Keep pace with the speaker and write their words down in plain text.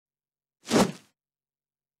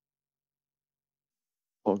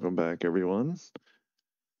Welcome back, everyone.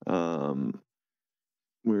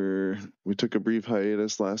 We took a brief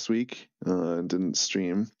hiatus last week and didn't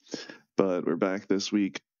stream, but we're back this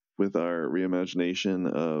week with our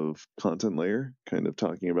reimagination of Contentlayer, kind of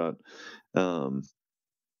talking about what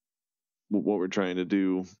we're trying to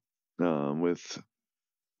do with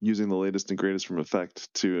using the latest and greatest from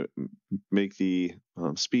Effect to make the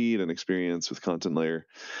speed and experience with Contentlayer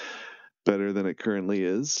better than it currently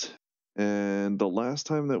is. And the last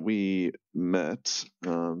time that we met,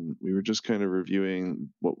 we were just kind of reviewing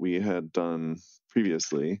what we had done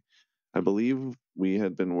previously. I believe we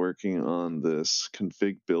had been working on this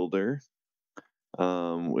config builder,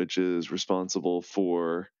 which is responsible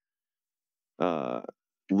for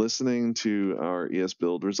listening to our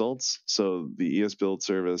ESBuild results. So the ESBuild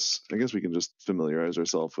service, I guess we can just familiarize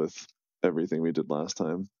ourselves with everything we did last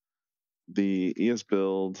time. The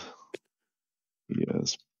ESBuild,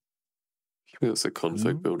 yes. I think that's a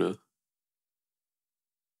config builder.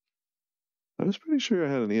 I was pretty sure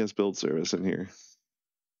I had an ESBuild service in here.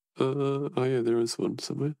 Oh yeah, there is one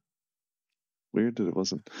somewhere. Weird that it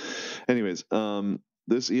wasn't. Anyways,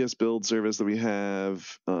 this ESBuild service that we have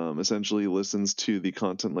essentially listens to the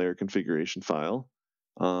Contentlayer configuration file.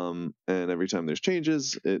 And every time there's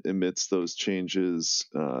changes, it emits those changes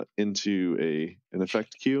into an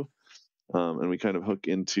effect queue. And we kind of hook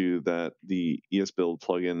into the ESBuild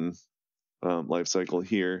plugin lifecycle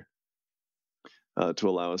here to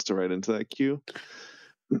allow us to write into that queue.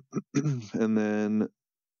 And then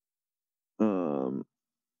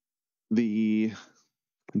the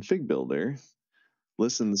config builder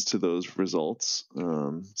listens to those results.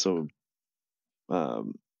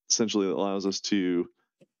 Essentially it allows us to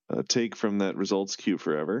take from that results queue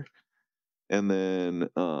forever and then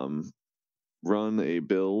run a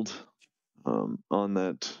build on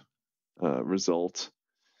that result,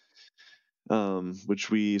 which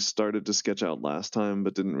we started to sketch out last time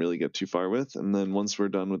but didn't really get too far with. And then once we're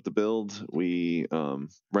done with the build, we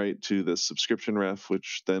write to the subscription ref,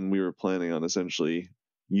 which then we were planning on essentially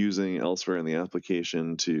using elsewhere in the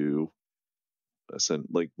application to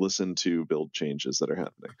listen to build changes that are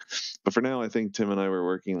happening. But for now, I think Tim and I were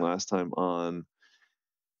working last time on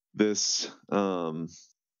this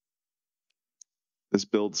this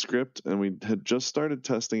build script, and we had just started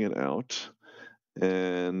testing it out.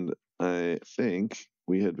 And I think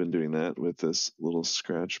we had been doing that with this little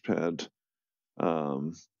Scratchpad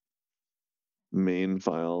main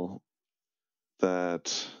file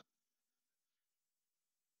that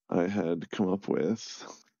I had come up with.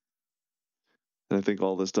 And I think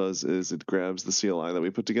all this does is it grabs the CLI that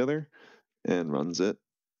we put together and runs it.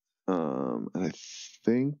 And I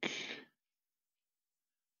think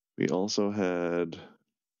we also had, I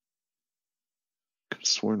could have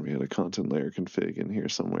sworn we had a Contentlayer config in here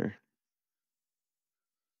somewhere.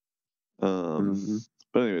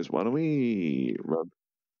 But anyways, why don't we run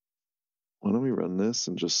this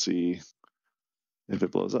and just see if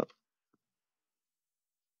it blows up?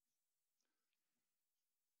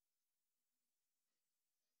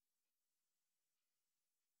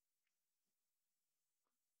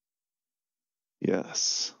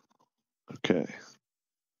 Yes. Okay.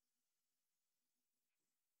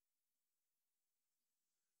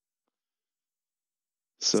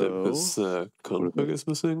 So this config is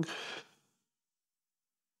missing.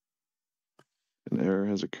 An error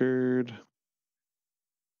has occurred,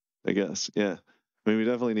 I guess. Yeah. I mean, we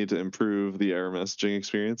definitely need to improve the error messaging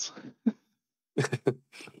experience.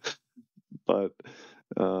 But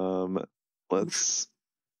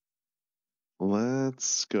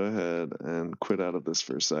let's go ahead and quit out of this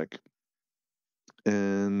for a sec.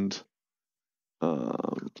 And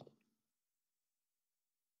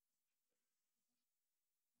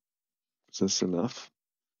is this enough?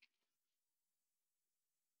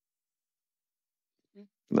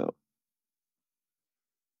 No.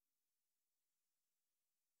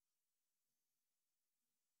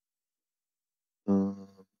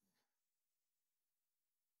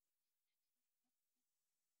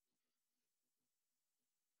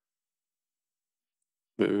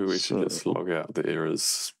 Maybe we should just log out the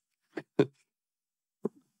errors.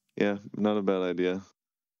 Yeah, not a bad idea.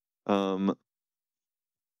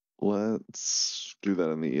 Let's do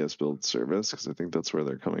that in the ESBuild service because I think that's where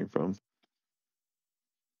they're coming from.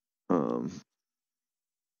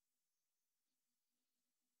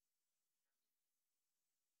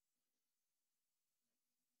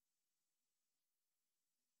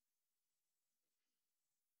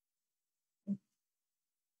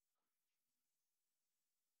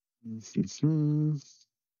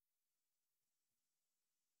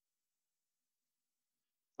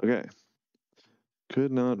 Okay.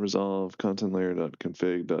 could not resolve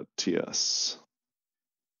contentlayer.config.ts.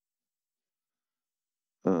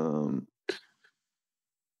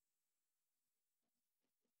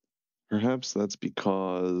 Perhaps that's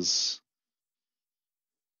because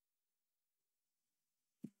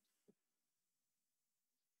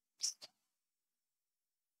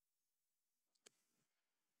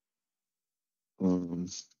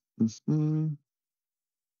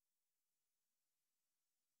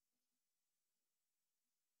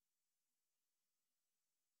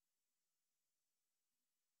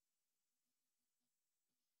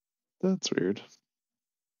that's weird. Is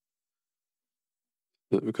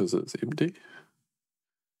that because it's empty?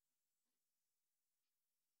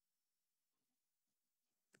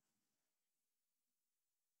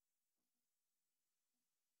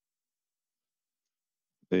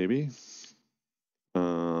 Maybe.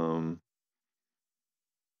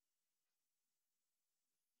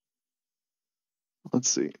 Let's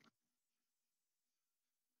see.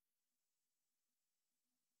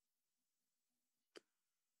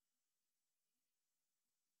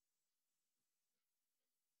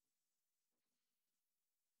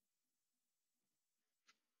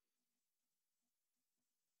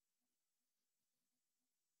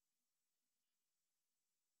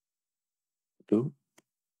 No.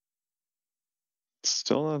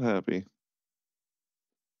 Still not happy.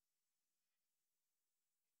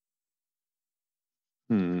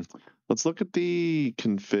 Let's look at the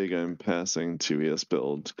config I'm passing to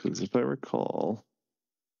ESBuild, because if I recall,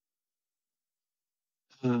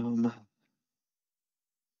 I don't know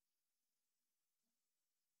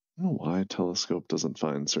why Telescope doesn't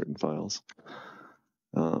find certain files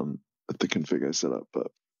at the config I set up,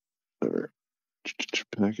 but whatever.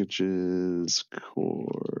 Packages,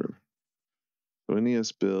 core. So in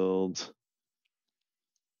ESBuild,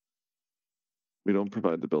 we don't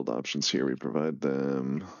provide the build options here. We provide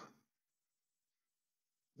them.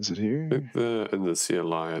 Is it here? I think they're in the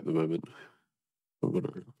CLI at the moment.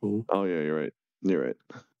 Oh yeah, you're right. You're right.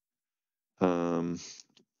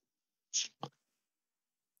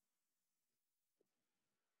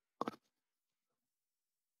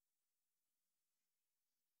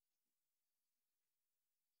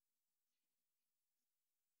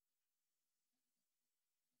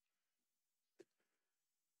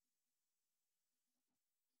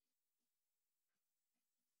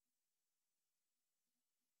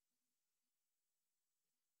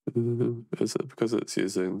 Is it because it's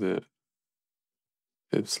using the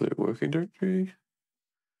absolute working directory?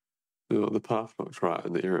 No, the path looks right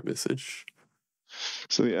in the error message.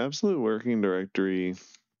 So the absolute working directory,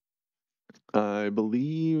 I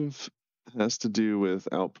believe, has to do with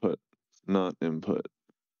output, not input.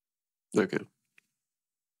 Okay. I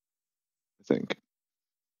think.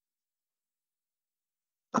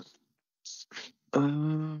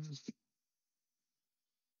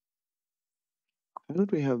 How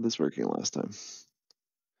did we have this working last time?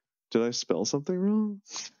 Did I spell something wrong?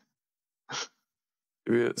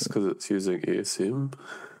 Maybe it's because it's using ASM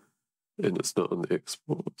and it's not on the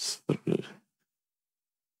exports. I don't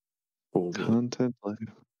know.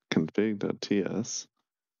 Contentlayer config.ts,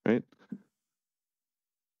 right?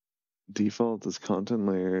 Default is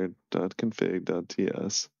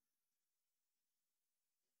contentlayer.config.ts.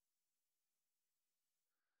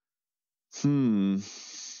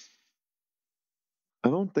 I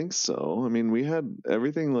don't think so. I mean, we had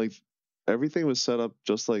everything was set up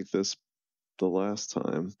just like this the last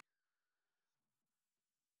time.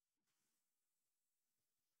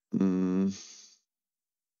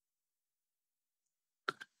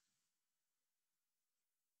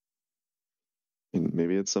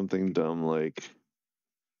 Maybe it's something dumb like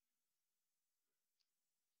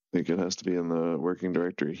I think it has to be in the working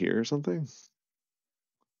directory here or something.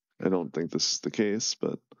 I don't think this is the case,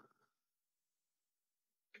 but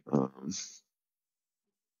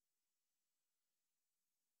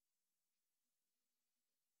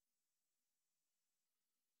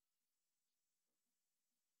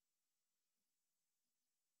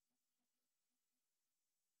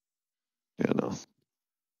yeah, no.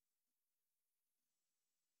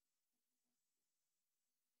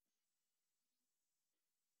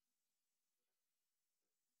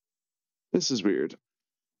 This is weird.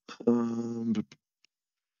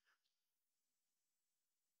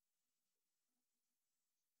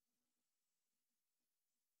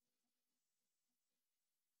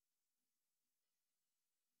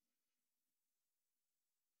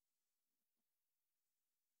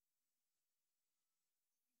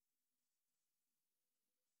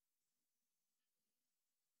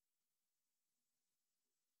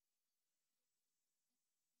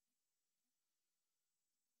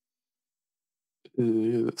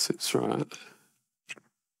 Yeah, that seems right.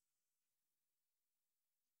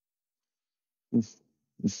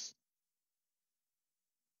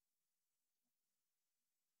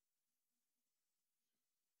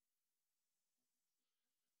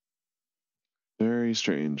 Very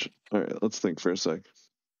strange. All right, let's think for a sec.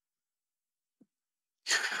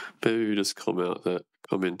 Maybe we just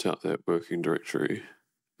comment out that working directory.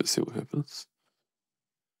 Let's see what happens.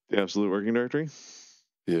 The absolute working directory?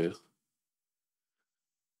 Yeah.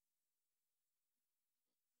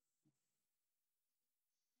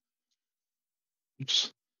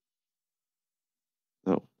 Oops.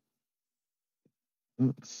 No.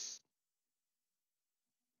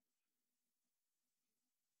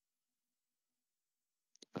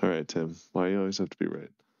 All right, Tim. Why do you always have to be right?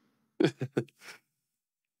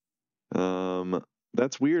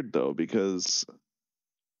 That's weird though, because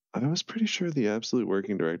I was pretty sure the absolute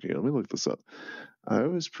working directory. Let me look this up. I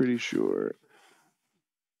was pretty sure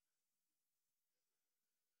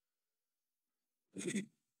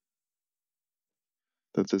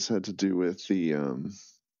that this had to do with the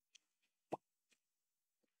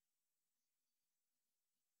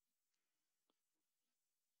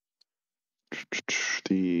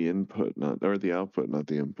input, or the output, not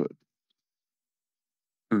the input.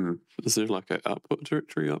 Is there like an output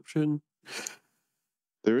directory option?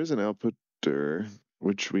 There is an output dir,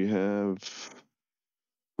 which we have.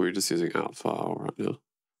 We're just using out file right now.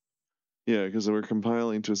 Yeah, because we're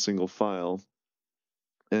compiling to a single file,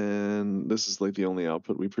 and this is like the only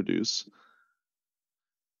output we produce.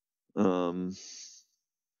 And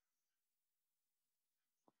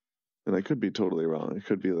I could be totally wrong. It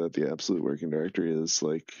could be that the absolute working directory is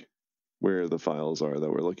like where the files are that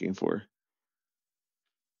we're looking for.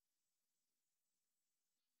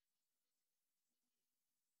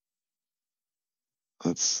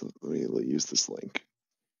 Let me use this link.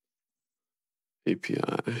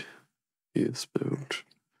 API is built.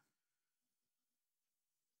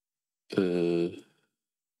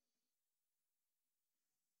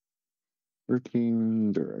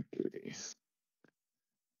 Working directory.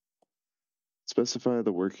 Specify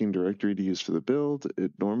the working directory to use for the build.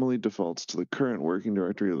 It normally defaults to the current working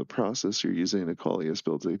directory of the process you're using to call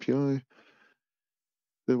ESBuild's API.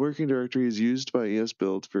 The working directory is used by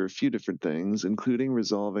ESBuild for a few different things, including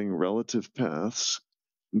resolving relative paths,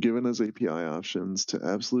 given as API options to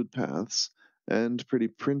absolute paths, and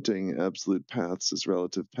printing absolute paths as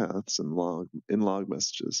relative paths in log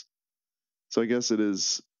messages. So I guess it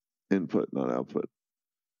is input, not output.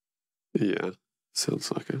 Yeah,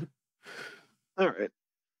 sounds like it. All right.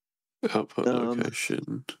 Output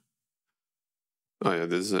location. Oh yeah,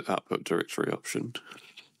 there's an output directory option.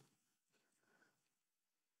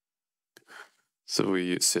 So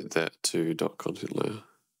we set that to .contentlayer.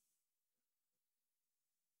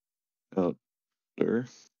 Outer.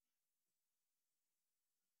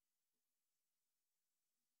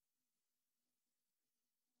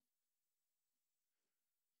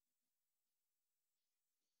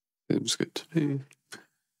 Seems good to me.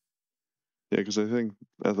 Yeah, because I think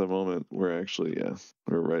at the moment we're actually,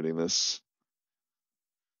 we're writing this.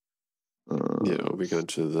 Yeah, we're going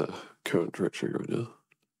to the current directory right now.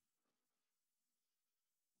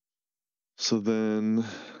 So then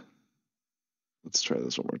let's try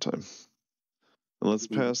this one more time. And let's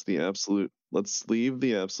pass the absolute, let's leave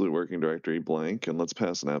the absolute working directory blank, and let's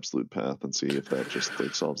pass an absolute path and see if that just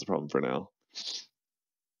like solves the problem for now.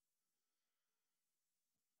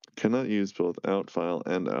 Cannot use both out file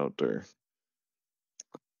and outdir.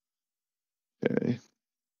 Okay.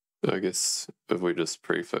 I guess if we just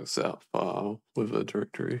prefix out file with a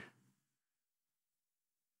directory.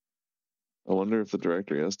 I wonder if the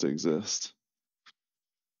directory has to exist.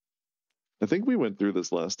 I think we went through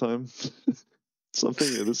this last time.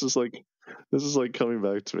 This is like coming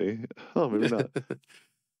back to me. Oh, maybe not.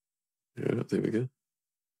 Yeah, there we go.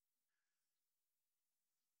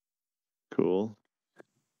 Cool.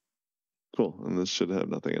 And this should have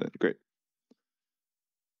nothing in it. Great.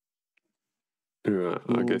 Right,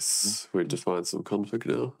 cool. I guess we define some config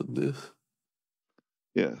now in this.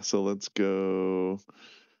 Yeah, so let's go.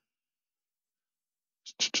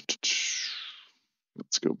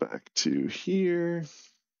 Let's go back to here.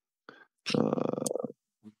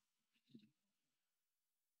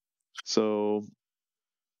 So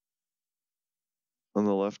on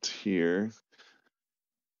the left here.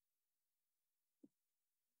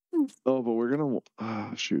 Oh, but we're gonna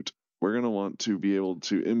shoot. We're gonna want to be able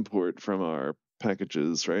to import from our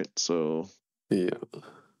packages, right? So yeah,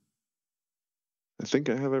 I think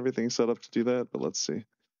I have everything set up to do that, but let's see.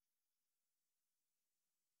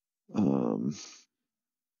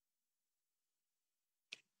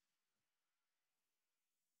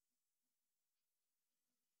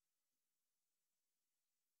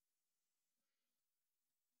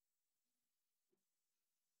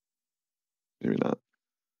 Maybe not.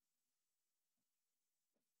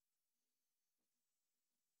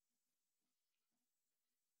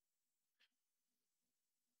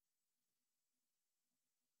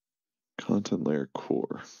 Content layer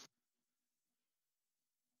core.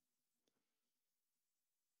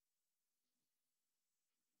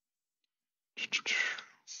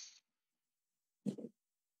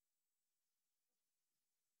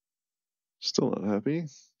 Still not happy.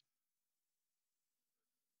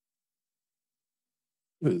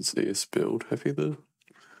 Is ES build happy though?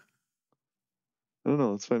 I don't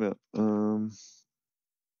know. Let's find out.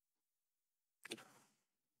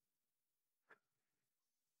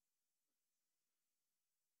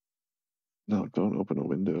 No, don't open a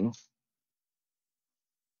window.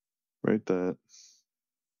 Write that.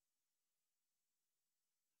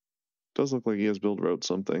 Does look like ES build wrote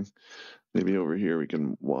something. Maybe over here we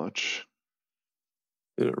can watch.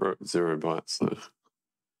 It wrote 0 bytes though.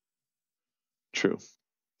 True.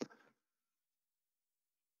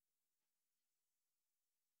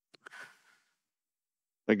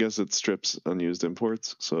 I guess it strips unused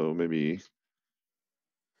imports, so maybe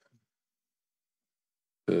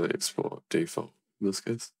export default in this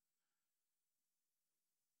case.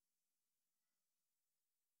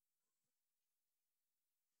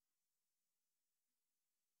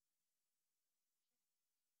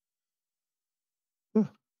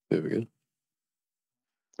 There we go.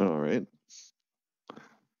 all right.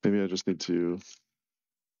 Maybe I just need to.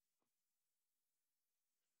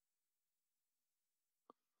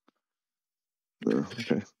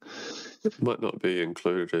 Okay. It might not be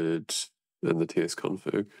included in the TS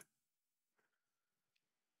config.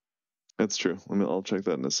 That's true. I'll check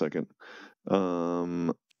that in a second.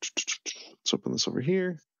 Let's open this over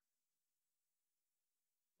here.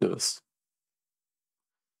 Yes.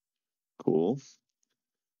 Cool.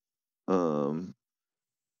 I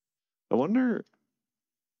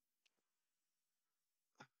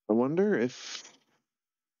wonder if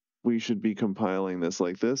we should be compiling this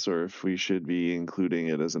like this, or if we should be including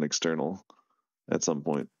it as an external at some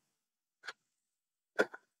point.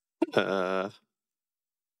 I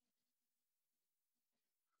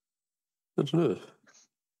don't know.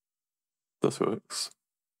 This works.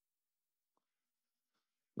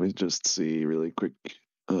 Let me just see really quick.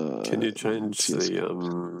 Can you change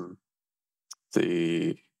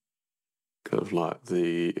the kind of like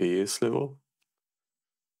the ES level?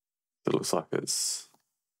 It looks like it's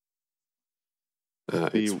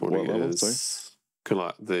exporting what level? as Sorry? kind of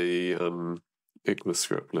like the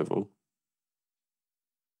ECMAScript level.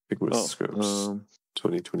 ECMAScript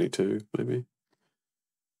 2022 maybe.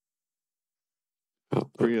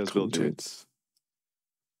 For ES build, you mean?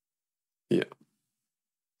 Yeah.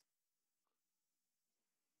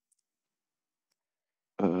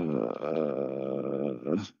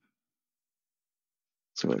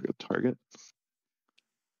 So like a target.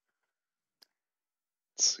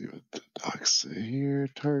 Let's see what the docs say here.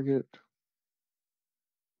 Target.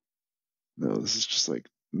 No, this is just like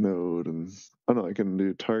node and oh no, I can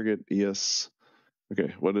do target ES.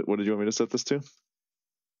 Okay, what did you want me to set this to?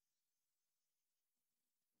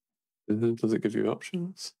 Does it give you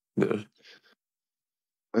options? No.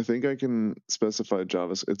 I think I can specify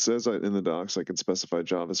JavaScript. It says in the docs I can specify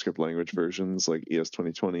JavaScript language versions like ES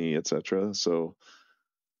 2020, etc. So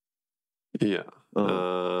yeah,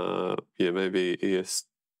 maybe ES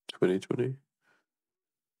 2020.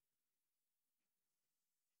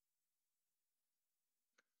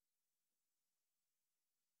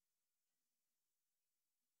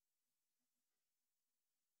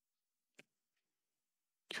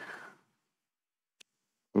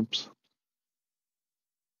 oops.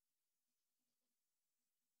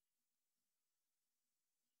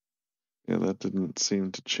 Yeah, that didn't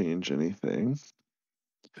seem to change anything.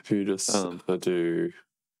 If you just do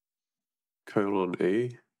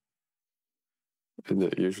 :E, and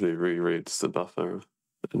it usually rereads the buffer,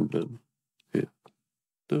 and then yeah.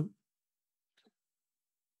 No.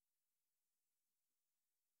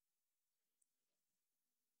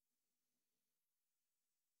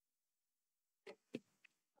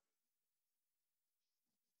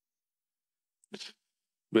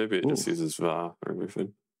 Maybe it just uses var for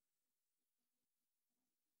everything.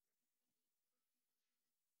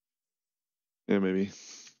 Yeah, maybe.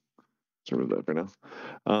 Let's remove that for now.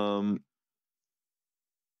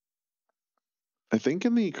 I think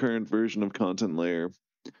in the current version of Contentlayer,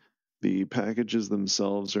 the packages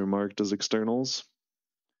themselves are marked as externals.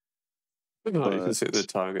 No, you can set the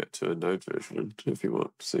target to a node version if you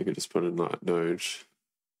want. So you can just put in like node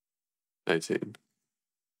 18.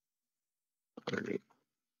 Target.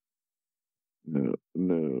 No,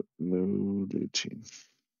 node 18.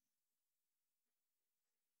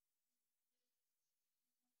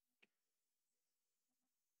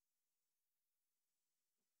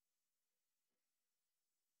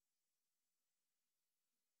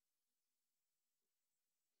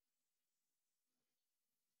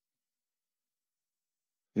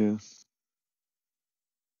 Yeah.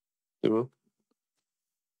 It will.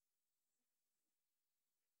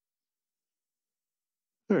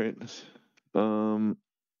 All right.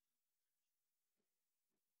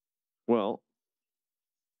 Well,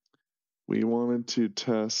 we wanted to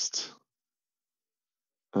test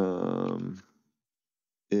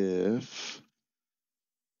if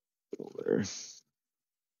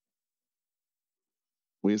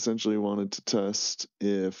we essentially wanted to test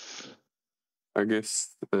if I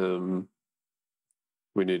guess we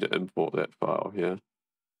need to import that file here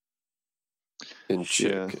and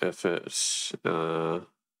check if it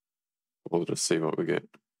we'll just see what we get.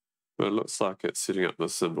 But it looks like it's setting up the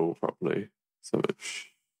symbol properly, so it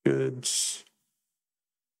should.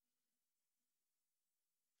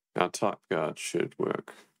 Our type guard should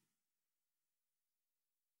work.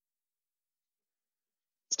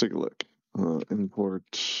 let's take a look.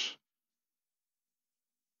 Import.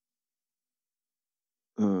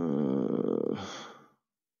 Well,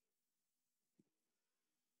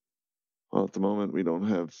 at the moment, we don't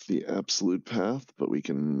have the absolute path, but we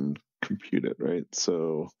can compute it, right?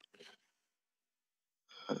 So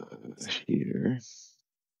here.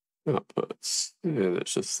 Outputs. Yeah,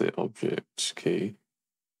 that's just the object key.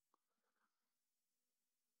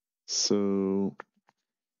 So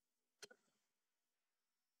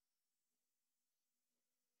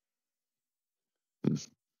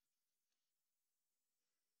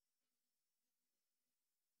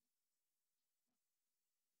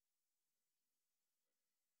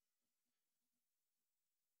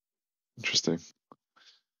interesting.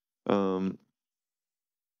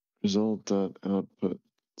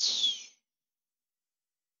 Result.outputs.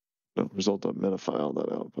 No,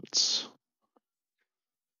 result.metafile.outputs.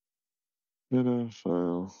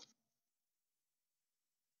 Metafile.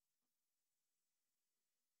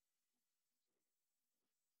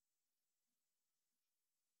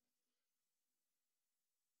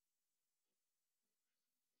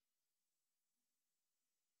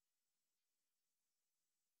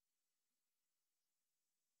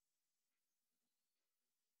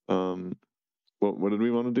 What did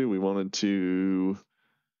we want to do? We wanted to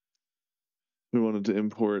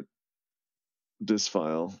import this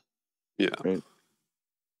file. Yeah. Right.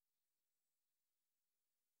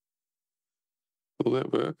 Will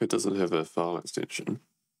that work? It doesn't have a file extension.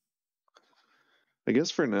 I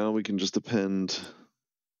guess for now we can just append.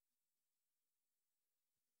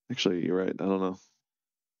 Actually, you're right. I don't know.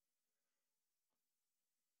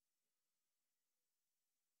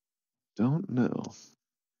 Don't know.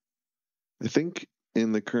 I think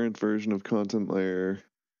in the current version of Contentlayer,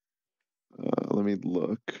 let me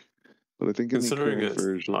look. But I think in the current it's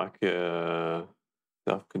version, like a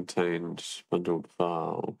self-contained bundled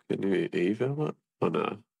file, can you eval it? Oh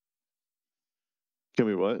no. can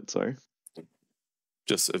we what? Sorry.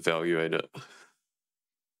 Just evaluate it.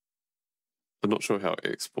 I'm not sure how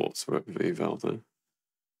exports work with eval though.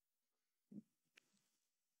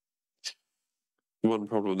 One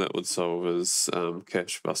problem that would solve is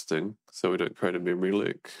cache busting, so we don't create a memory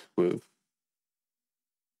leak with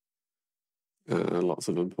lots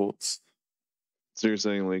of imports. So you're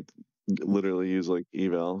saying like literally use like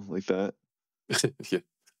eval like that? Yeah.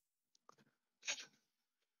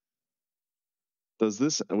 Does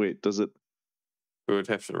this wait? Does it? We would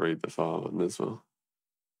have to read the file in as well.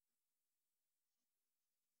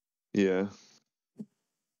 Yeah.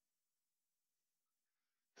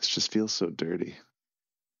 This just feels so dirty.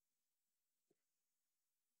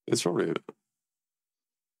 It's probably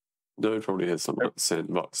probably has some like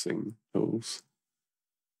sandboxing tools.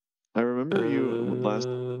 I remember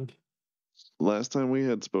you last time we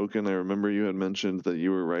had spoken. I remember you had mentioned that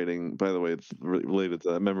you were writing. By the way, related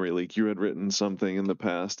to that memory leak, you had written something in the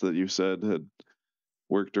past that you said had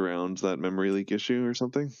worked around that memory leak issue or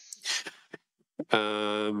something.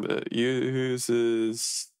 It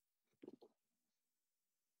uses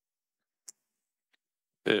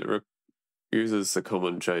uses the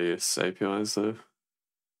common JS APIs though.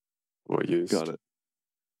 Or used. Got it.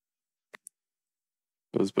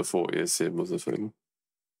 It was before ESM was a thing.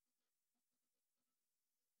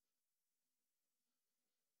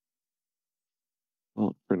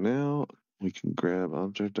 Well, for now, we can grab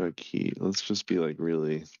object.key. Let's just be like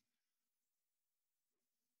really.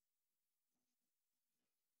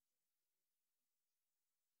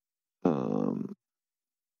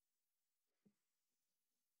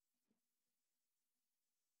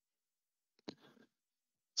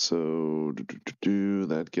 So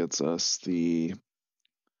that gets us the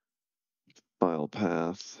file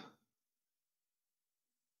path.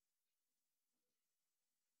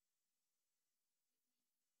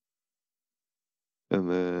 And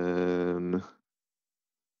then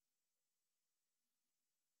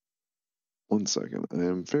 1 second. I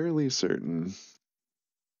am fairly certain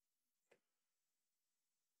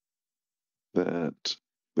that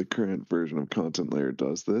the current version of Contentlayer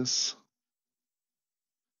does this.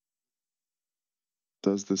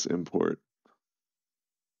 Does this import?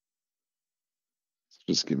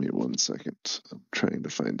 Just give me 1 second. I'm trying to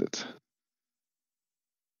find it.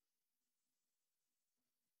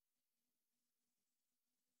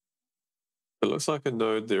 It looks like a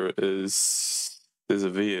node there's a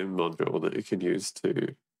VM module that you can use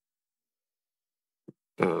to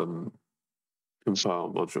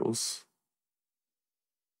compile modules.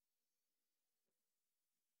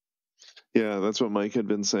 Yeah, that's what Mike had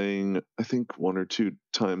been saying, I think 1 or 2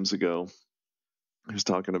 times ago. He was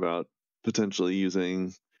talking about potentially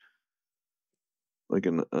using like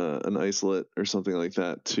an isolate or something like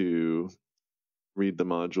that to read the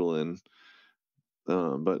module in.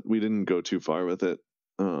 But we didn't go too far with it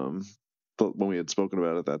when we had spoken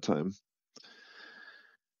about it at that time.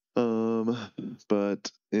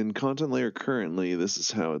 But in Contentlayer currently, this is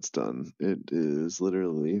how it's done. It is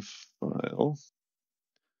literally file.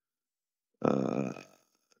 I'm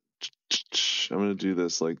going to do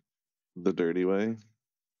this like the dirty way.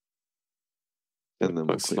 And then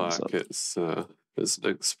we'll clean this up. It's an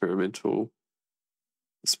experimental.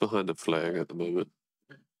 It's behind a flag at the moment.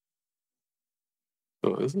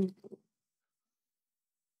 Oh, isn't it?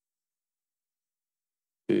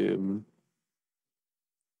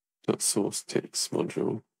 Source text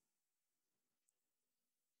module.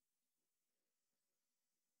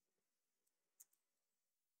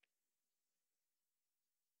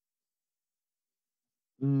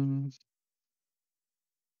 And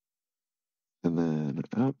then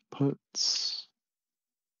outputs.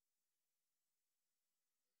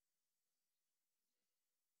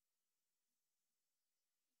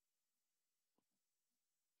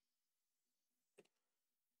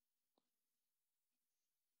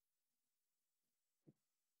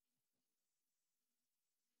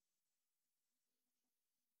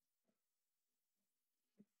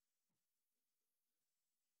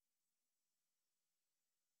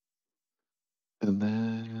 And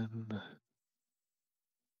then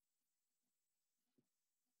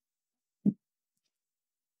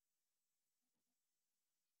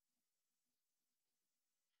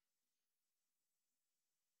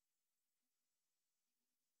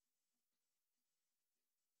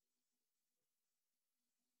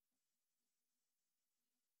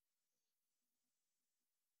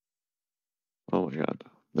oh my god,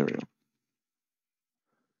 there we go.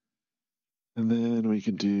 And then we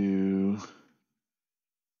can do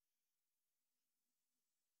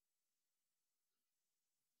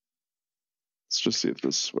let's just see if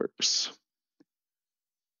this works.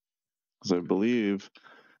 Because I believe,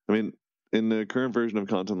 I mean, in the current version of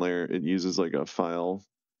Contentlayer, it uses like a file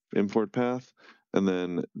import path, and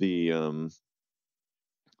then the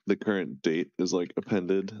current date is like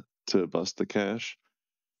appended to bust the cache,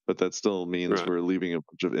 but that still means we're leaving a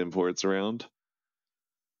bunch of imports around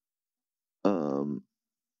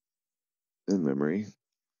in memory.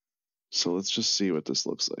 So let's just see what this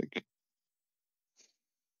looks like.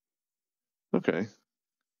 Okay.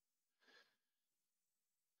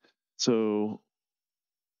 So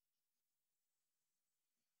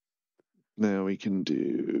now we can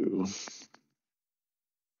do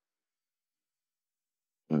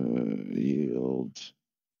yield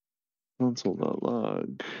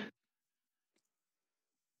console.log.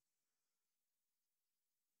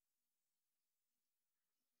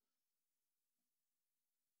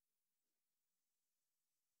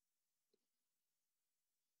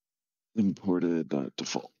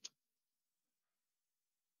 Imported.default.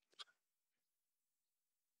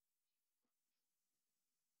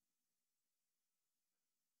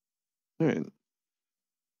 All right.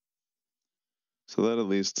 So that at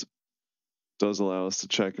least does allow us to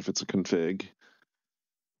check if it's a config.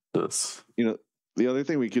 Yes. You know, the other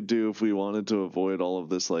thing we could do if we wanted to avoid all of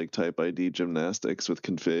this like type ID gymnastics with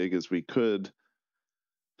config is we could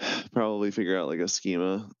probably figure out like a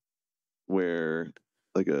schema where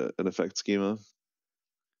like an effect schema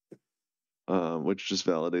which just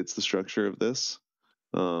validates the structure of this.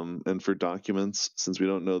 And for documents, since we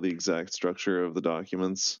don't know the exact structure of the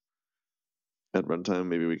documents at runtime,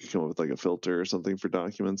 maybe we could come up with like a filter or something for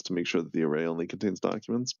documents to make sure that the array only contains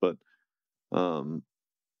documents. But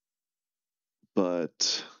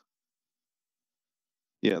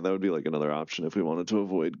yeah, that would be like another option if we wanted to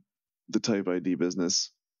avoid the type ID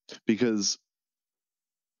business, because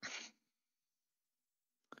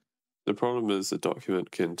the problem is a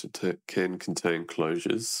document can contain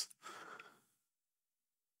closures,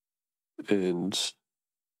 and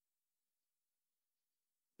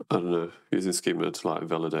I don't know, using schema to like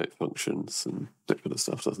validate functions and that kind of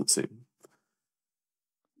stuff doesn't seem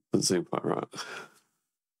quite right.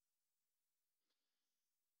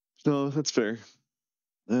 No, that's fair.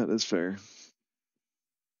 That is fair.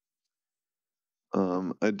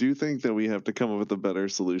 I do think that we have to come up with a better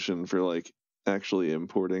solution for like actually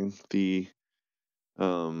importing the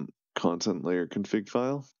content layer config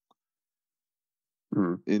file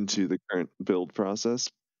into the current build process,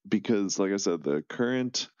 because like I said, the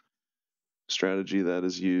current strategy that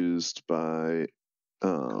is used by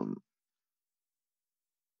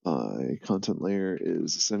Contentlayer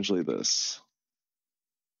is essentially this.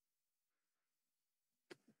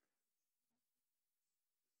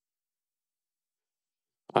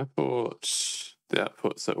 I thought the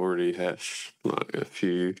outputs that already hash like a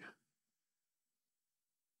few,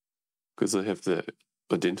 because they have the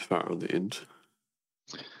identifier on the end.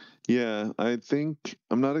 Yeah, I think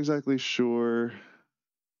I'm not exactly sure.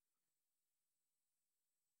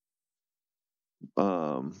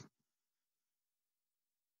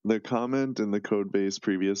 The comment in the code base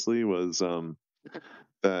previously was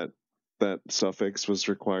that suffix was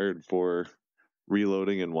required for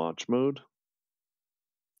reloading in watch mode.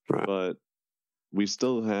 Right. But we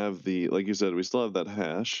still have like you said, we still have that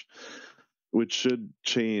hash, which should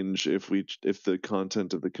change if the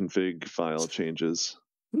content of the config file changes.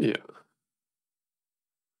 Yeah.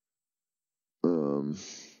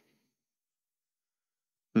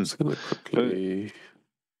 Just gonna quickly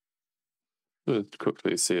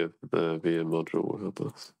see if the VM module will help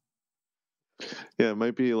us. Yeah, it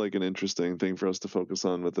might be like an interesting thing for us to focus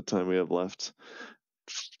on with the time we have left,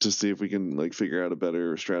 to see if we can like figure out a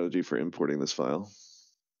better strategy for importing this file.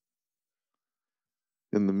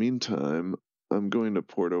 In the meantime, I'm going to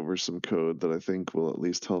port over some code that I think will at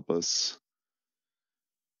least help us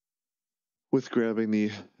with grabbing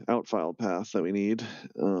the out file path that we need.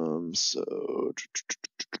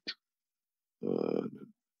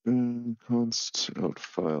 Const out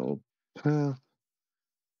file path.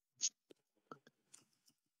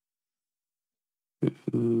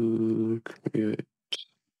 Create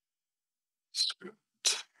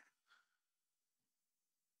script.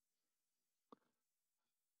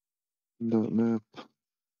 .map.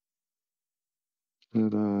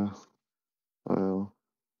 File.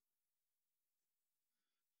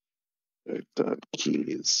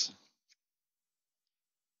 .keys.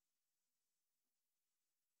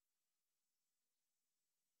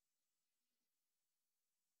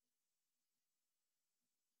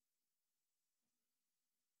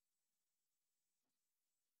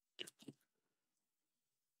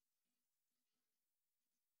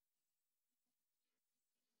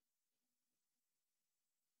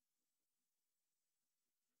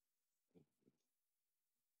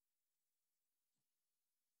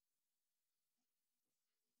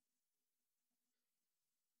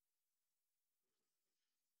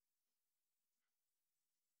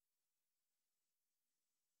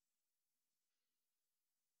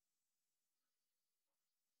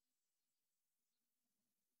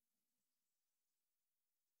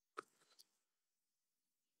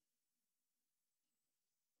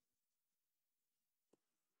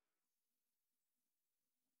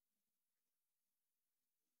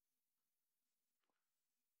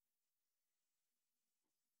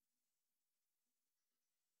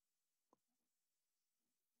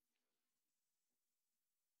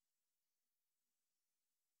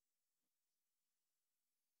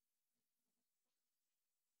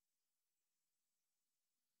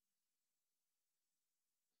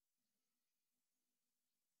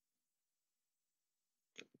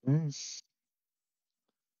 Nice.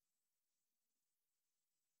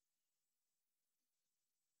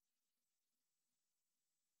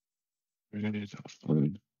 Ready to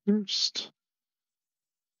find first.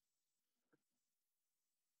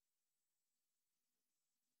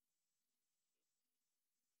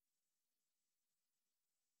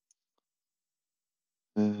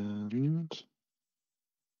 And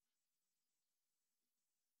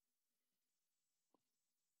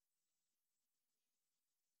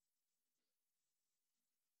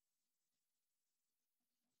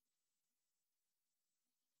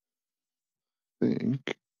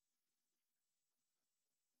think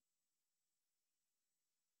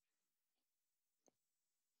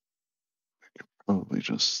probably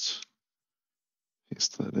just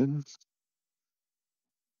paste that in.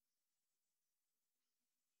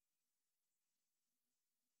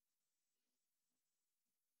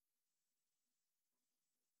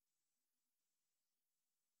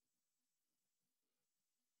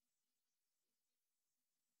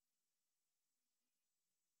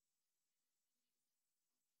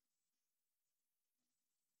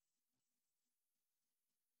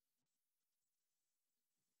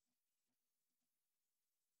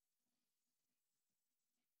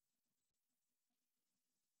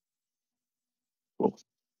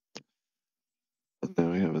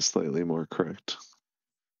 Now we have a slightly more correct.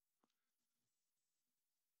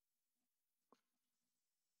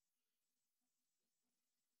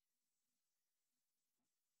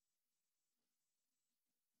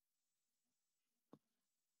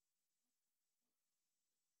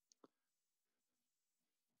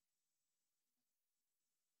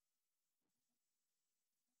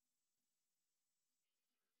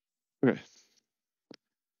 Okay.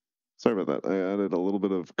 Sorry about that. I added a little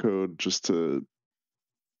bit of code just to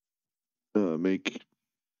make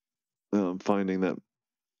finding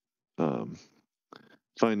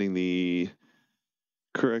the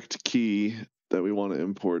correct key that we want to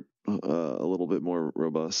import a little bit more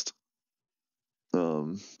robust.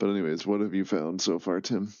 But anyways, what have you found so far,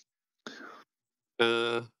 Tim?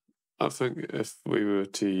 I think if we were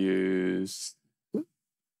to use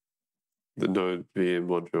the Node VM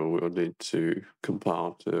module, we'll need to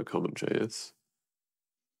compile to Common.js.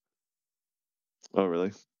 Oh,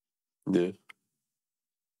 really? Yeah.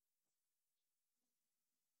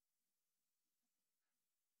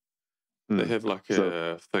 They have like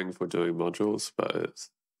a thing for doing modules, but it's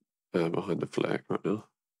behind the flag right now.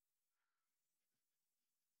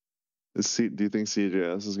 Do you think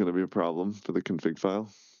CJS is going to be a problem for the config file?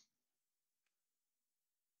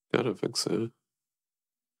 I don't think so.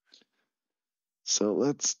 So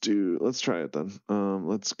let's try it then.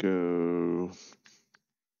 Let's go.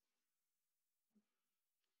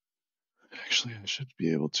 Actually, I should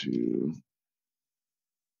be able to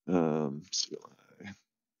CLI.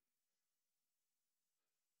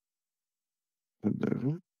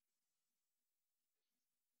 No.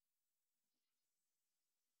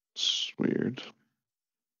 It's weird.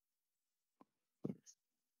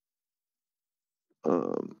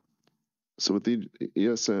 So with the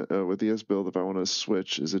ES build, if I want to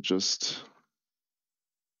switch, is it just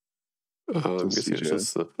I'm guessing it's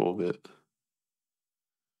just the format.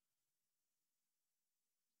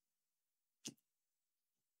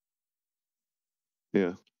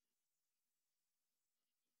 Yeah.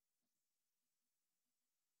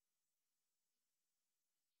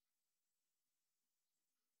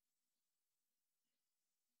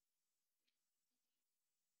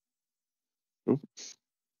 Oops.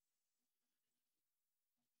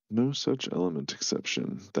 No such element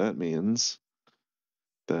exception. That means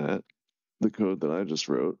that the code that I just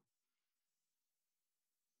wrote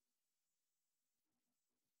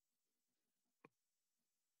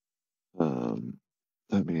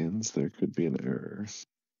that means there could be an error.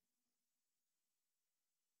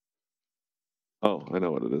 Oh, I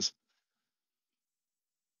know what it is.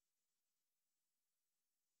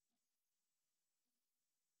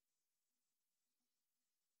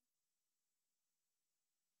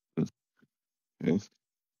 Okay.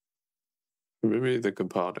 Maybe the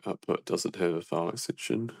compiled output doesn't have a file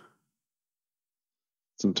extension.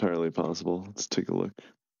 It's entirely possible. Let's take a look.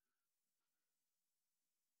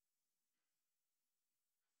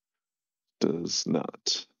 Does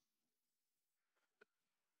not.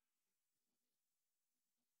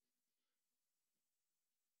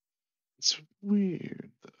 It's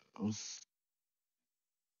weird though.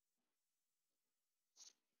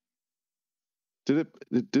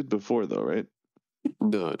 It did before though, right?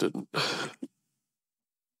 No, it didn't.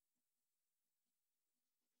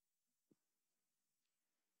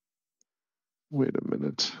 Wait a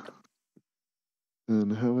minute.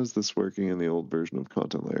 And how is this working in the old version of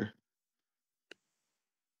Contentlayer?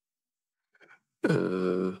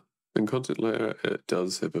 In Contentlayer, it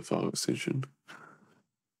does have a file extension.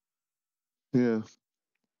 Yeah.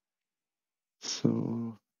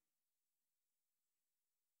 So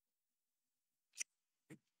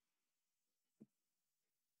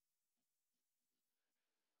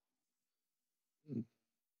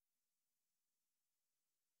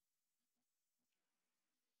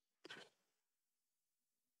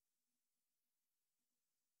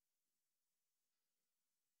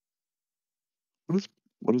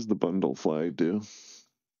what does the bundle flag do?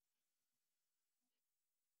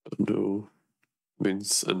 Bundle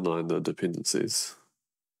means inline the dependencies.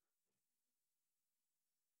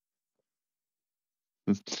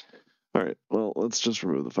 All right. Well, let's just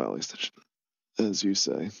remove the file extension, as you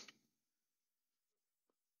say.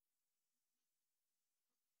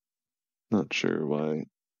 Not sure why.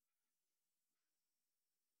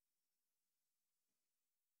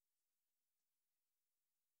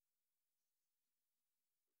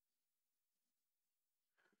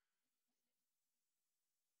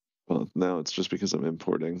 Well, now it's just because I'm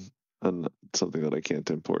importing something that I can't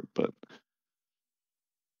import, but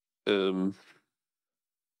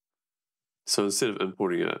So instead of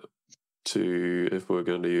importing it, to, if we're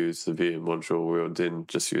going to use the VM module, we'll then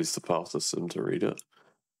just use the file system to read it.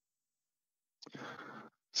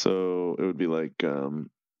 So it would be like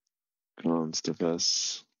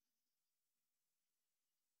const.fs.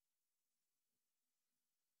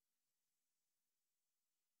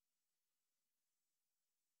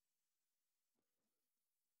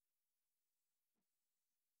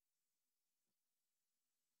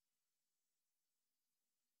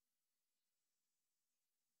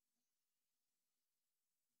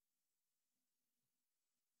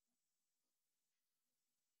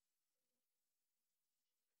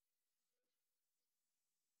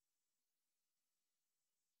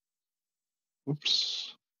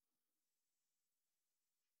 Oops.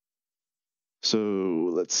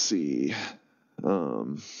 So let's see.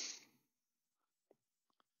 I'm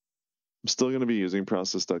still going to be using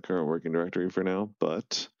process.current working directory for now,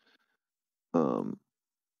 but let's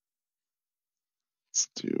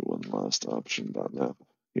do one last option.map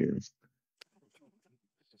here.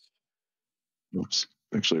 Oops.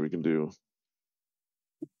 Actually, we can do.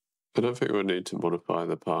 I don't think we'll need to modify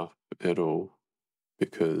the path at all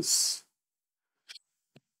because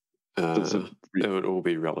it would all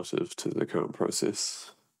be relative to the current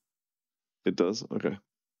process. It does? Okay.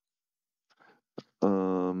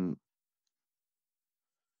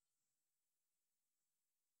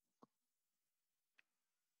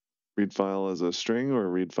 Read file as a string or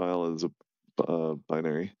read file as a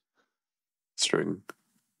binary? String.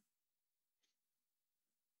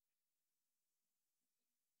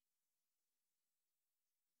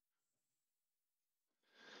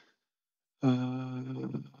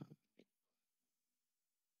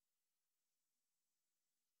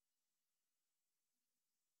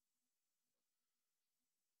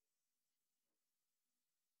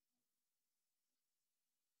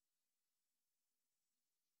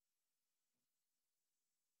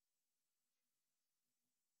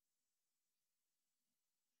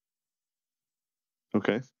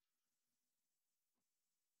 Okay.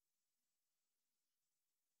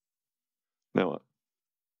 Now what?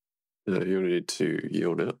 You need to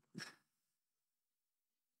yield it.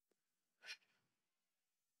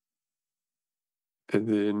 And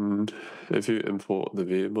then if you import the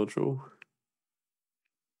VM module,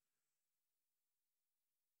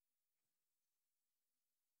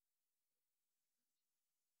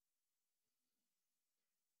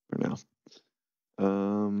 For now.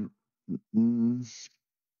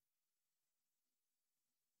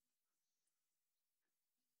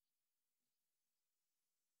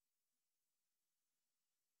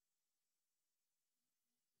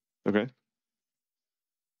 Okay.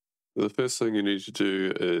 The first thing you need to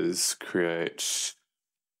do is create.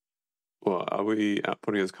 Well, are we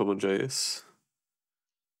outputting as common.js?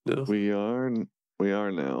 No. We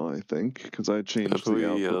are now, I think, because I changed If the we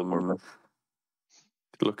output format.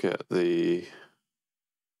 look at the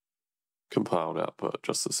compiled output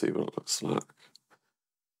just to see what it looks like.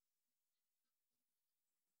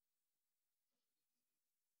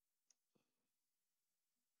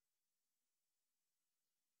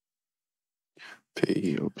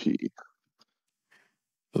 P. EOP.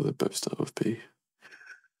 Oh, they both start with P.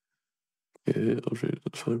 Yeah, I'll read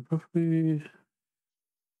it fine properly.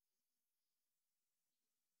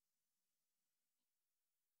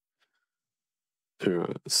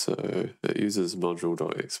 Alright, so it uses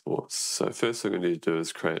module.exports. So first thing I need to do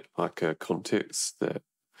is create like a context that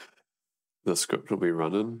the script will be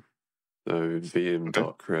running. So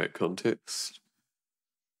vm.create context.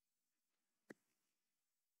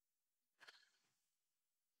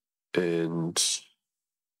 And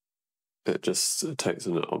it just takes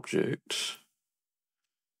an object.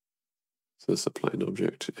 So it's a plain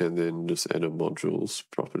object, and then just add a modules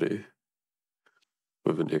property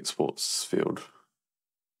with an exports field.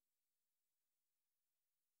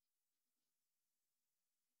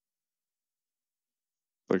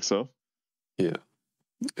 Like so? Yeah.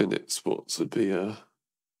 And exports would be a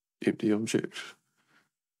empty object.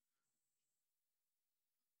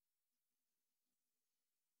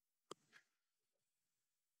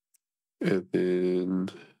 And then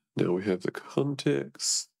now we have the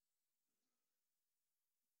context.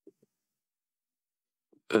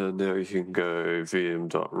 And now you can go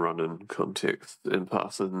vm.runIn context and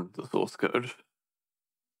pass in the source code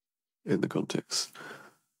in the context.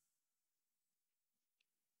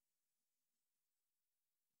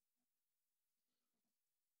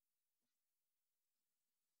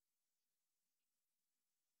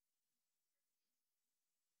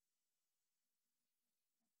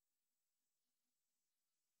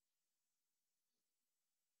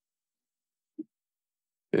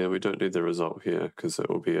 Yeah, we don't need the result here because it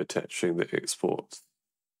will be attaching the export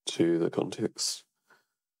to the context.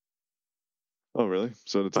 Oh, really?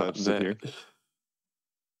 So it attaches it here?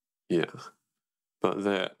 Yeah. But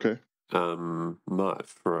that Okay. might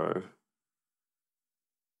throw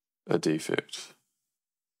a defect.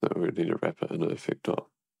 So we need to wrap it in an effect.sync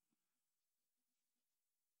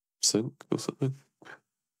or something.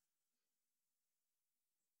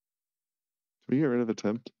 Did we get rid of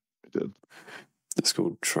attempt? We did. It's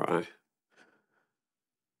called try.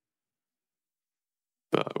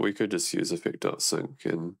 But we could just use effect.sync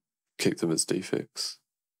and keep them as defects.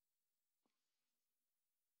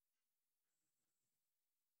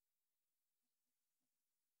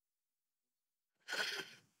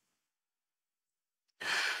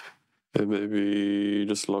 And maybe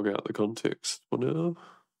just log out the context for now.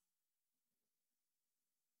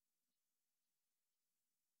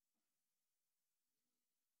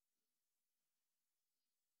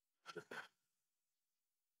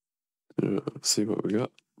 See what we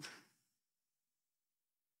got.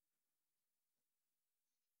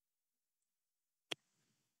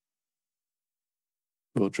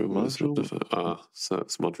 Module is not different. So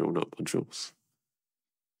it's module, not modules.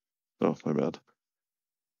 Oh, my bad.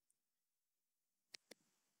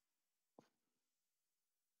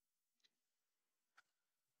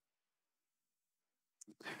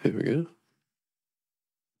 Here we go.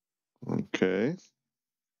 Okay.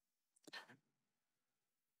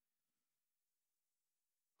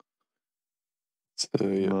 So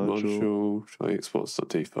yeah, module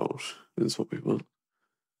exports.default is what we want.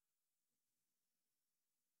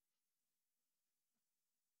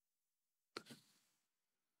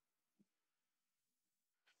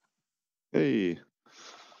 Hey.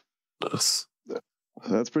 Nice.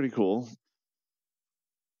 That's pretty cool.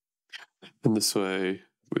 And this way,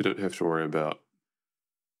 we don't have to worry about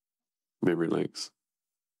memory leaks.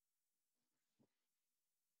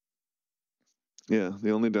 Yeah,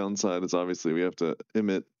 the only downside is obviously we have to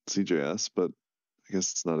emit CJS, but I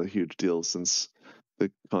guess it's not a huge deal since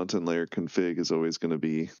the content layer config is always going to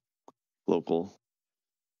be local.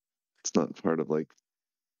 It's not part of like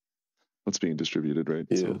what's being distributed, right?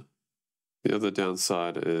 Yeah. So. The other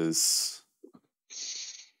downside is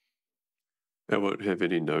it won't have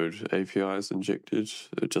any node APIs injected.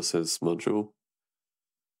 It just has module,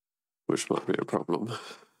 which might be a problem.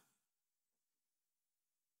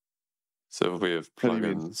 So if we have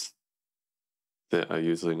plugins that are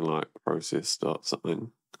using like process.something,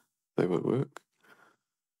 they won't work.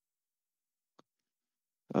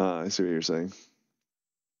 I see what you're saying.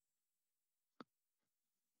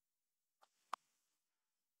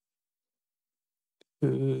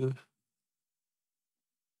 And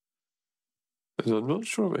I'm not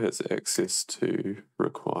sure if it has access to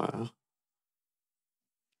require.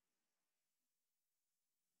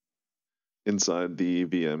 Inside the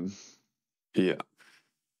VM. Yeah.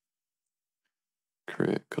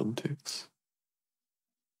 Create context.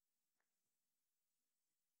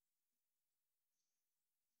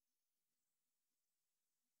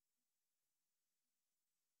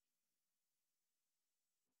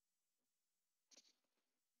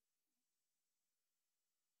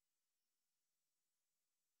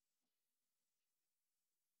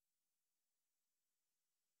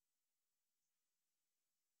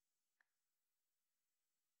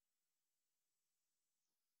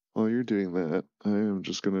 While you're doing that, I am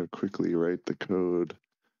just going to quickly write the code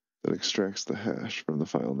that extracts the hash from the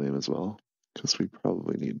file name as well, because we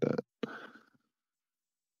probably need that.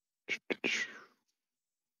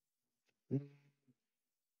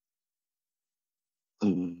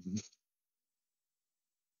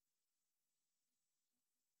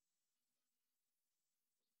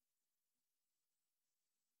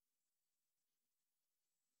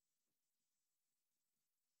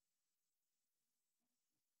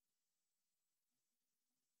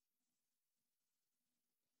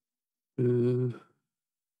 The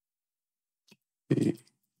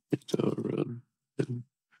run in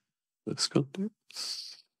this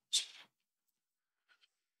context.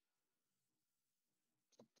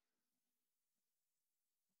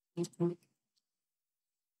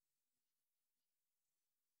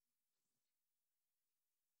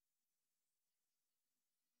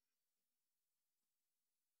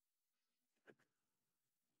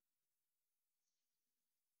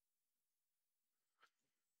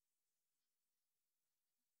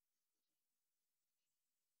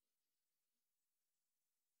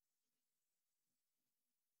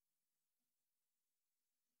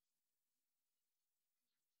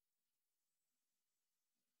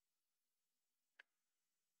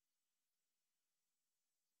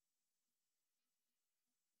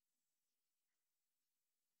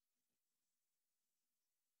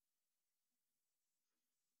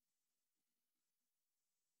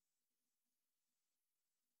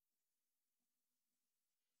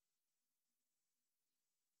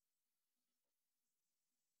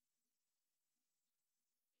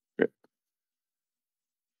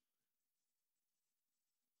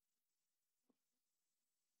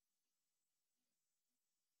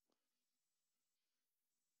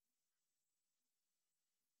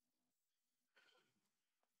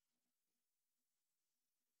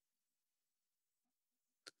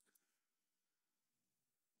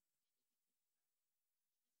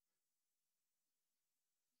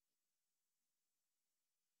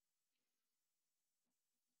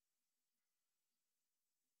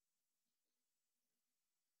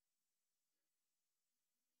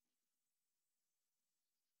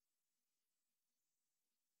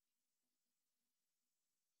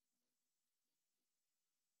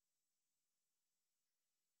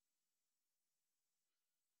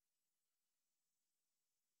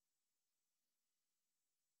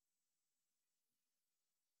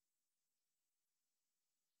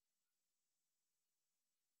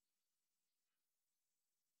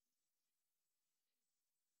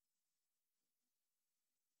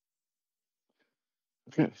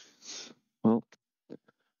 Okay. Well,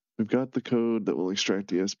 we've got the code that will extract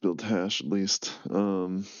the sbuild hash at least.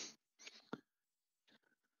 You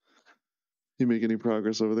make any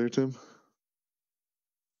progress over there, Tim?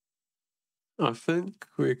 I think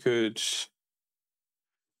we could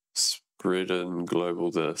spread in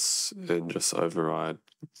global this and just override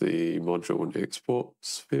the module and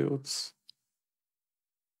exports fields.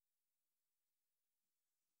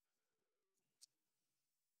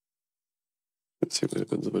 Let's see what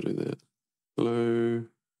happens if I do that. Hello.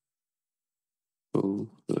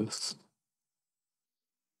 This.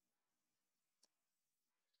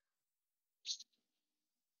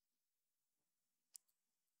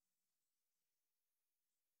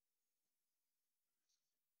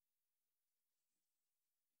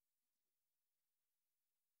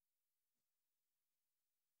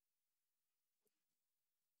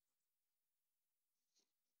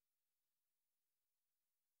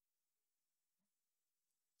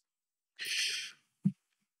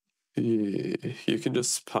 Yeah, you can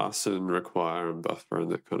just pass in require and buffer and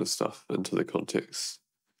that kind of stuff into the context,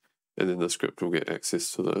 and then the script will get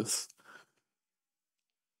access to this.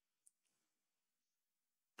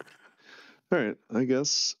 All right, I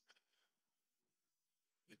guess.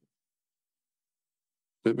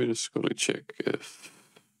 Let me just quickly check if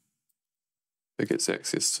it gets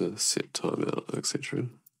access to set timeout, etc.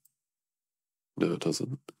 No, it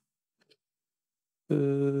doesn't.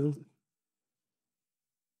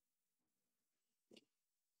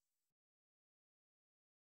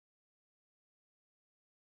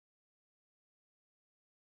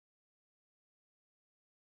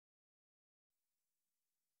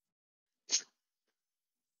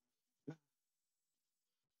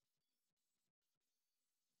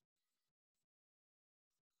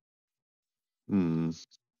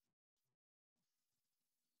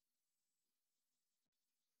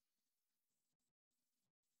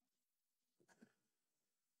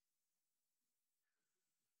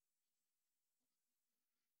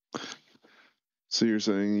 So you're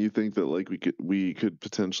saying you think that like we could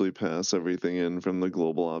potentially pass everything in from the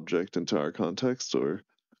global object into our context, or?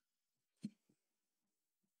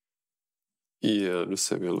 Yeah, I'm just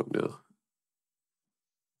having a look now.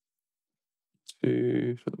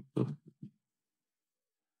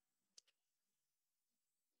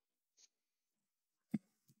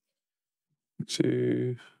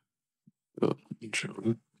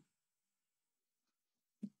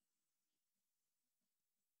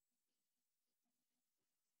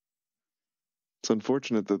 It's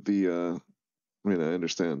unfortunate that the I mean, I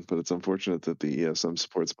understand, but it's unfortunate that the ESM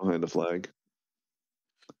support's behind a flag.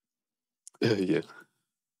 Yeah.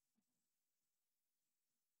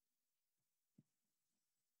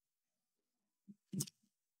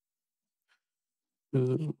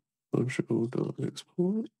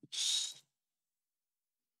 Exports.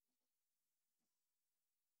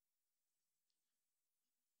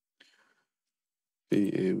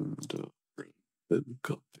 VM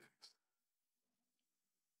context.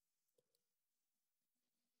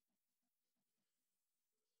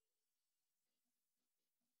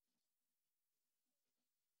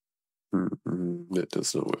 That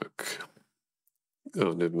does not work.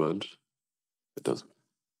 Oh, never mind. It doesn't.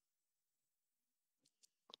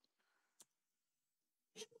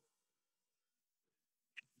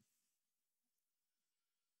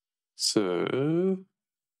 So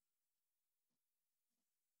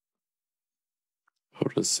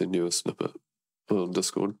I'll just send you a snippet on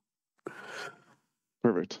Discord.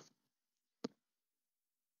 Perfect.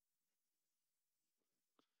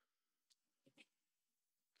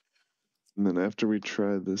 And then after we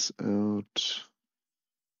try this out,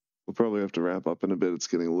 we'll probably have to wrap up in a bit. It's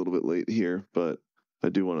getting a little bit late here, but I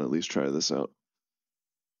do want to at least try this out.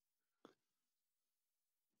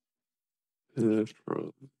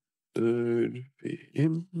 From node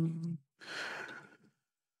VM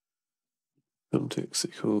context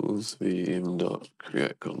equals VM dot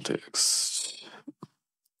create context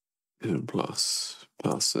and plus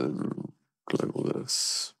pass in global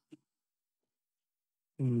this.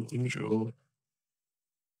 Usual.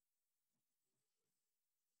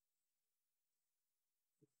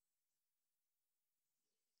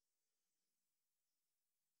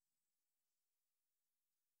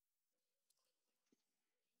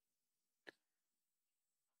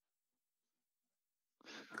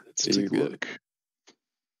 Let's take a look.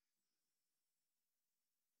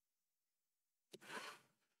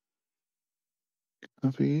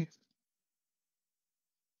 Copy.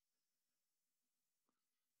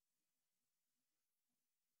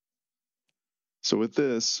 So with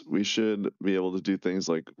this, we should be able to do things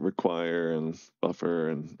like require and buffer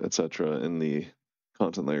and etc. in the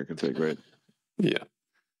content layer config, right? Yeah.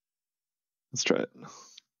 Let's try it.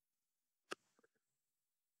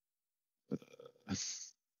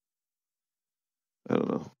 I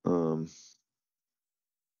don't know.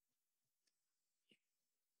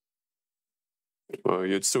 Well,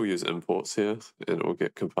 you'd still use imports here, and it will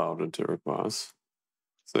get compiled into requires.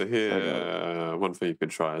 So here, one thing you could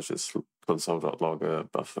try is just console.log a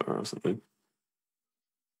buffer or something,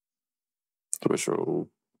 which are all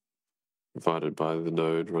provided by the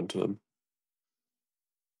node runtime.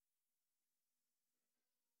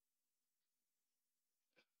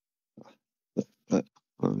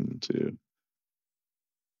 One, two.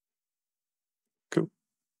 Cool.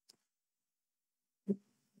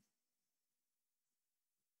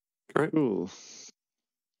 Great. Cool.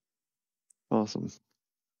 Awesome.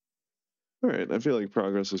 All right. I feel like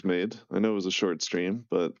progress was made. I know it was a short stream,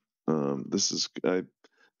 but I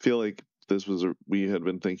feel like we had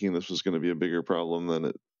been thinking this was going to be a bigger problem than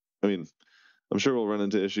it. I mean, I'm sure we'll run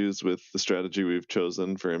into issues with the strategy we've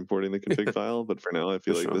chosen for importing the config file, but for now, I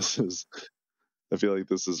feel like this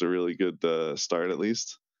is a really good start at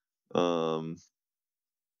least. And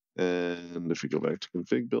if we go back to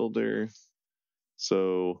config builder,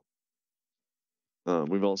 so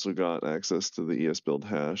we've also got access to the ESBuild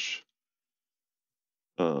hash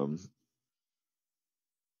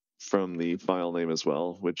from the file name as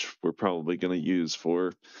well, which we're probably going to use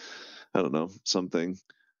for, I don't know, something.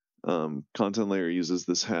 Contentlayer uses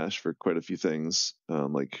this hash for quite a few things,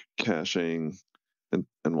 like caching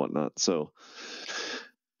and whatnot. So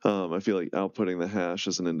I feel like outputting the hash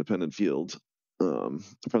as an independent field from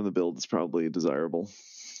the build is probably desirable.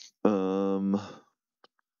 Cool.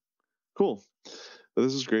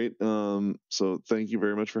 This is great. So thank you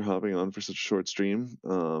very much for hopping on for such a short stream.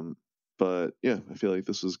 But yeah, I feel like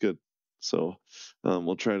this was good. So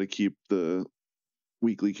we'll try to keep the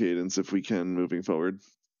weekly cadence if we can moving forward.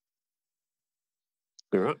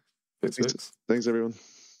 All right. Thanks. Thanks everyone.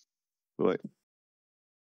 Bye.